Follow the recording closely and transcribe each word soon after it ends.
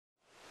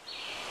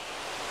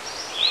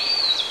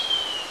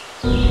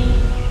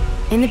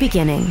In the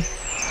beginning,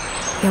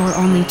 there were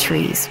only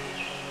trees.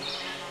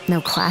 No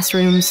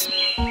classrooms,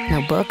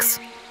 no books,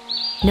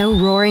 no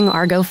roaring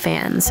Argo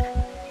fans.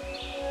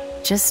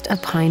 Just a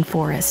pine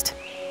forest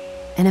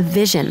and a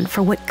vision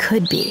for what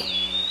could be.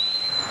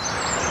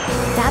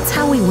 That's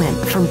how we went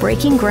from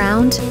breaking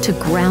ground to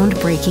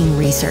groundbreaking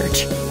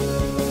research.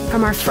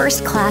 From our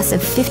first class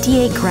of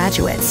 58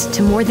 graduates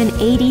to more than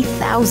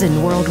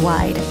 80,000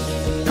 worldwide.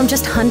 From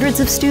just hundreds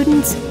of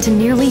students to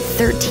nearly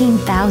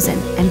 13,000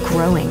 and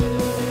growing.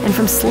 And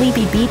from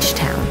sleepy beach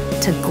town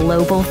to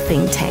global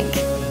think tank.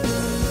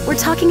 We're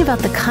talking about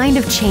the kind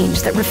of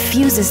change that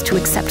refuses to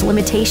accept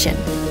limitation.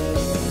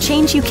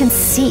 Change you can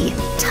see,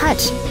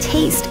 touch,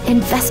 taste,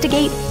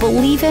 investigate,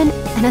 believe in,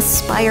 and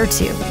aspire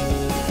to.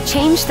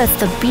 Change that's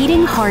the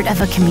beating heart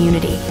of a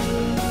community,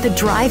 the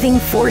driving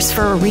force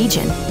for a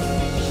region,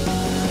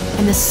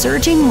 and the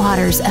surging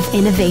waters of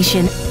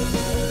innovation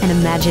and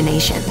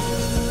imagination.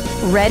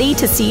 Ready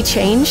to see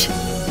change?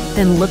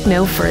 Then look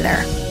no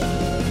further.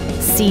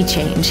 See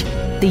Change,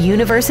 the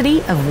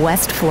University of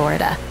West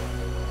Florida.